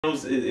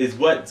Is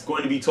what's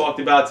going to be talked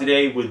about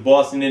today with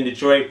Boston and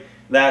Detroit.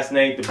 Last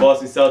night, the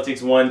Boston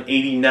Celtics won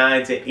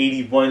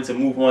 89-81 to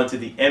move on to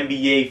the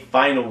NBA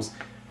Finals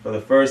for the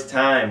first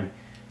time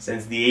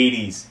since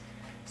the 80s.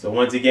 So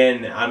once again,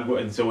 here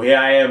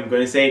I am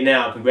going to say it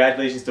now.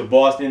 Congratulations to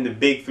Boston, the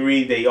Big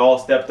Three. They all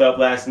stepped up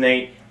last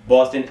night.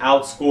 Boston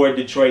outscored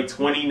Detroit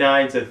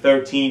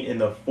 29-13 in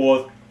the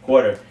fourth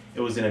quarter. It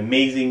was an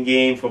amazing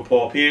game for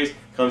Paul Pierce.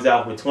 Comes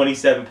out with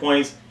 27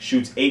 points,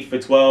 shoots 8 for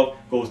 12,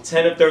 goes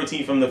 10 of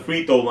 13 from the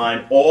free throw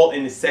line, all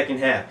in the second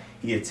half.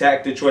 He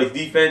attacked Detroit's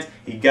defense,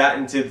 he got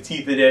into the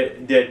teeth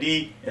of their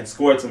D, and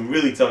scored some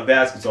really tough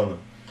baskets on them.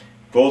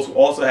 Goals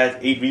also has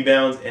 8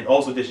 rebounds and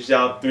also dishes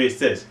out 3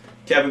 assists.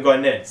 Kevin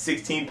Garnett,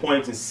 16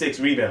 points and 6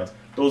 rebounds.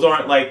 Those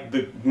aren't like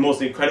the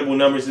most incredible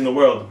numbers in the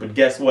world, but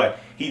guess what?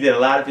 He did a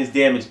lot of his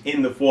damage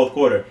in the fourth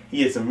quarter.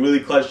 He had some really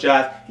clutch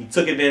shots. He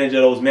took advantage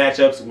of those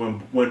matchups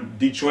when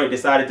Detroit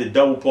decided to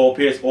double Paul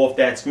Pierce off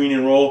that screen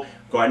and roll.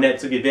 Garnett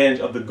took advantage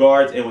of the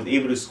guards and was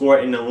able to score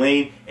in the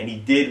lane, and he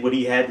did what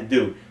he had to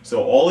do.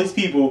 So all these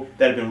people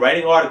that have been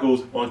writing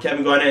articles on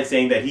Kevin Garnett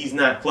saying that he's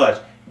not clutch,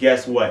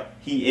 guess what?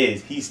 He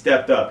is. He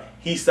stepped up.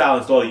 He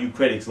silenced all of you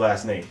critics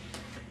last night.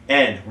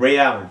 And Ray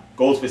Allen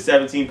goes for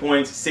 17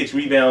 points, 6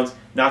 rebounds,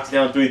 knocks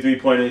down 3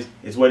 three-pointers,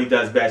 is what he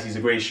does best. He's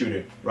a great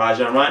shooter.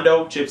 Rajon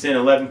Rondo chips in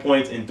 11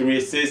 points and 3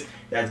 assists.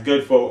 That's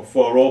good for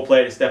a role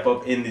player to step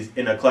up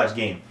in a clutch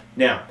game.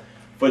 Now,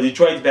 for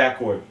Detroit's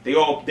backcourt,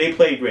 they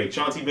played great.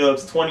 Chauncey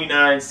Billups,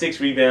 29, 6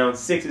 rebounds,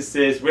 6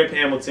 assists. Rip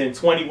Hamilton,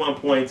 21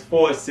 points,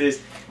 4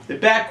 assists. The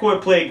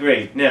backcourt played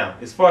great. Now,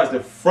 as far as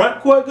the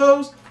front court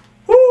goes,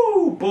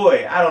 whoo,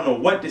 boy, I don't know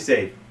what to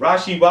say.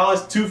 Rasheed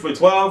Wallace, 2 for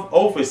 12,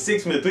 0 for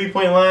 6 from the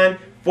three-point line,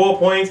 4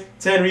 points,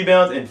 10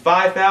 rebounds, and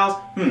 5 fouls.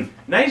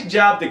 Nice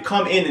job to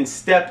come in and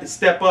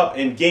step up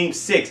in Game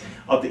 6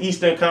 of the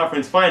Eastern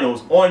Conference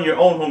Finals on your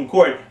own home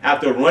court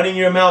after running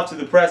your mouth to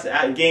the press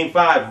at Game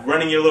 5,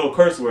 running your little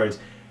curse words.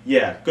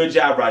 Yeah, good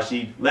job,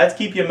 Rasheed. Let's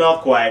keep your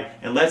mouth quiet,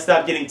 and let's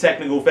stop getting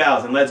technical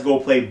fouls, and let's go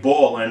play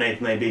ball on a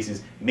night-to-night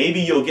basis.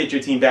 Maybe you'll get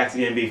your team back to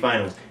the NBA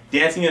Finals.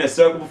 Dancing in a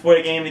circle before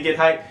the game to get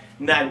hyped,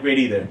 not great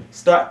either.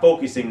 Start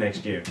focusing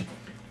next year.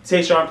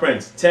 Tayshaun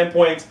Prince, 10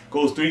 points,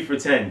 goes 3 for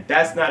 10.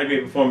 That's not a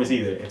great performance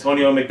either.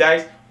 Antonio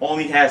McDyess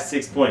only has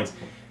 6 points.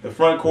 The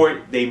front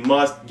court, they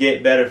must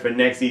get better for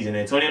next season.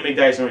 Antonio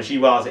McDyess and Rasheed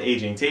Wallace are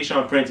aging.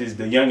 Tayshaun Prince is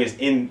the youngest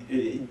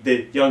in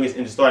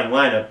the starting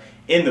lineup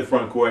in the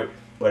front court.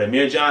 But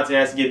Amir Johnson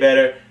has to get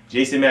better.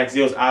 Jason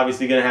Maxiell is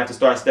obviously going to have to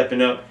start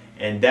stepping up.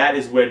 And that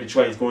is where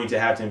Detroit is going to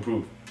have to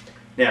improve.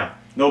 Now,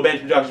 no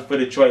bench production for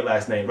Detroit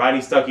last night. Rodney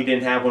Stuckey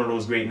didn't have one of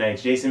those great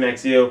nights. Jason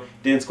Maxiell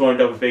didn't score in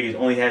double figures,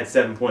 only had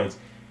 7 points.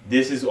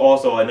 This is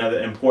also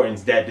another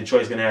importance that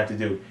Detroit's going to have to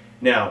do.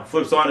 Now,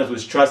 Flip Saunders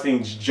was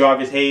trusting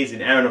Jarvis Hayes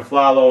and Aaron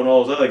Aflalo and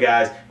all those other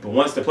guys, but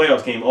once the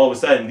playoffs came, all of a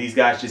sudden, these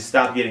guys just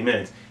stopped getting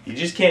minutes. You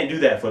just can't do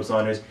that, Flip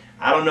Saunders.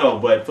 I don't know,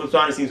 but Flip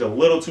Saunders seems a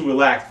little too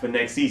relaxed for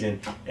next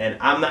season, and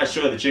I'm not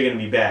sure that you're going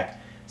to be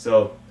back.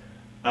 So,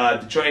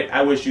 Detroit,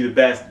 I wish you the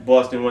best.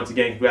 Boston, once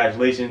again,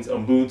 congratulations.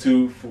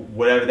 Ubuntu,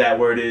 whatever that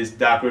word is.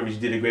 Doc Rivers, you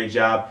did a great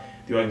job.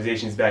 The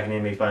organization is back in the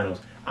NBA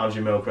Finals. I'm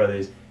Jamel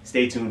Crothers.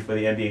 Stay tuned for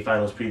the NBA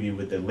Finals preview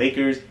with the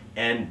Lakers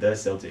and the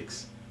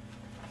Celtics.